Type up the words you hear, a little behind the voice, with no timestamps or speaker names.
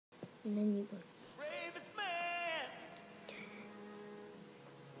And then you go. Bravest man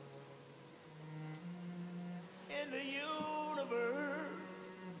in the universe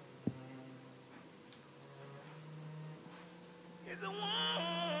is the one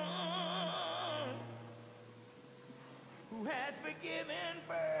who has forgiven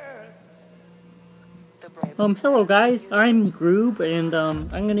first. Hello guys, I'm Groob, and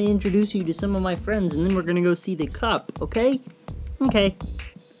I'm gonna introduce you to some of my friends, and then we're gonna go see the cup, okay? Okay.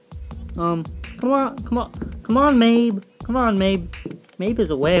 Come on, Mabe. Come on, Mabe. Mabe is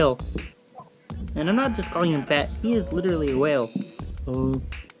a whale. And I'm not just calling him fat, he is literally a whale. Hello,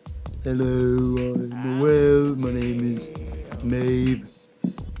 I'm a whale, my name is Mabe,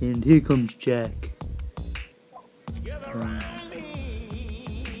 and here comes Jack.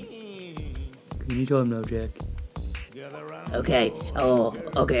 Can you tell him now, Jack? Okay,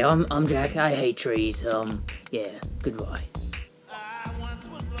 okay, I'm Jack, I hate trees, yeah, goodbye.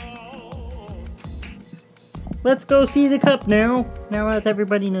 Let's go see the cup now, that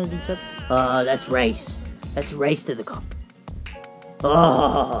everybody knows each other. Let's race to the cup.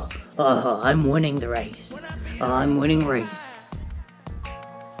 I'm winning the race. I'm winning race.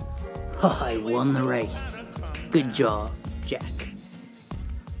 I won the race. Good job, Jack.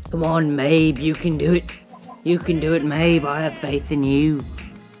 Come on, Mabe, you can do it. You can do it, Mabe. I have faith in you.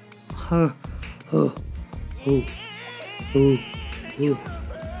 That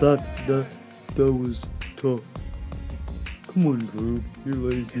was tough. Come on, Groob, you're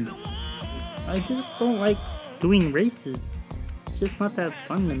lazy. I just don't like doing races. It's just not that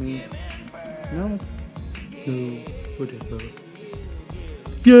fun to me. No? No, whatever.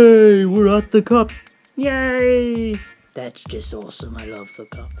 Yay, we're at the cup. Yay! That's just awesome. I love the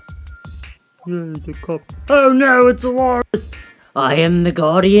cup. Yay, the cup. Oh no, it's a walrus! I am the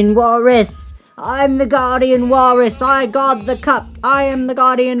guardian walrus! I'm the guardian walrus! I guard the cup! I am the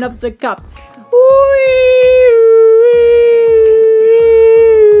guardian of the cup!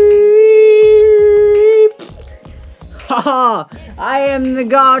 Haha! I am the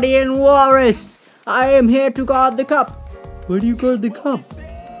guardian walrus! I am here to guard the cup! Where do you guard the cup?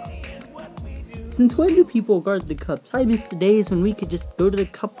 Since when do people guard the cups? I miss the days when we could just go to the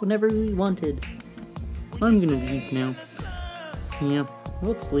cup whenever we wanted. I'm gonna leave now. Yeah,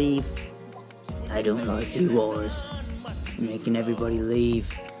 let's leave. I don't like you, Walrus. You're making everybody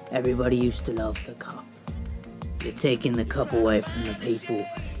leave. Everybody used to love the cup. You're taking the cup away from the people.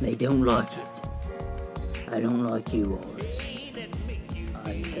 They don't like it. I don't like you, Walrus.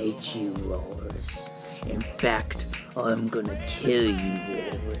 I hate you, Walrus. In fact, I'm gonna kill you,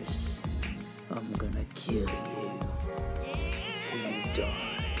 Walrus. I'm gonna kill you till you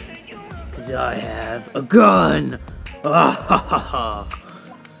die. 'Cause I have a gun! Ah ha ha ha!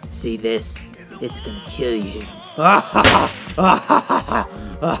 See this? It's gonna kill you. Ah ha ha! Ah ha ha!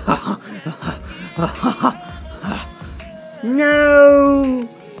 Ah ha ha! No!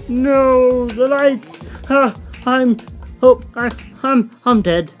 No! The lights! I'm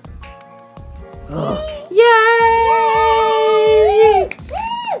dead. Oh. Yay!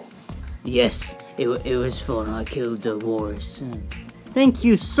 Yes, it was fun. I killed the walrus. Thank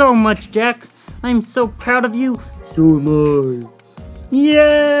you so much, Jack. I'm so proud of you. So am I.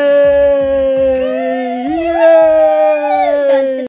 Yay!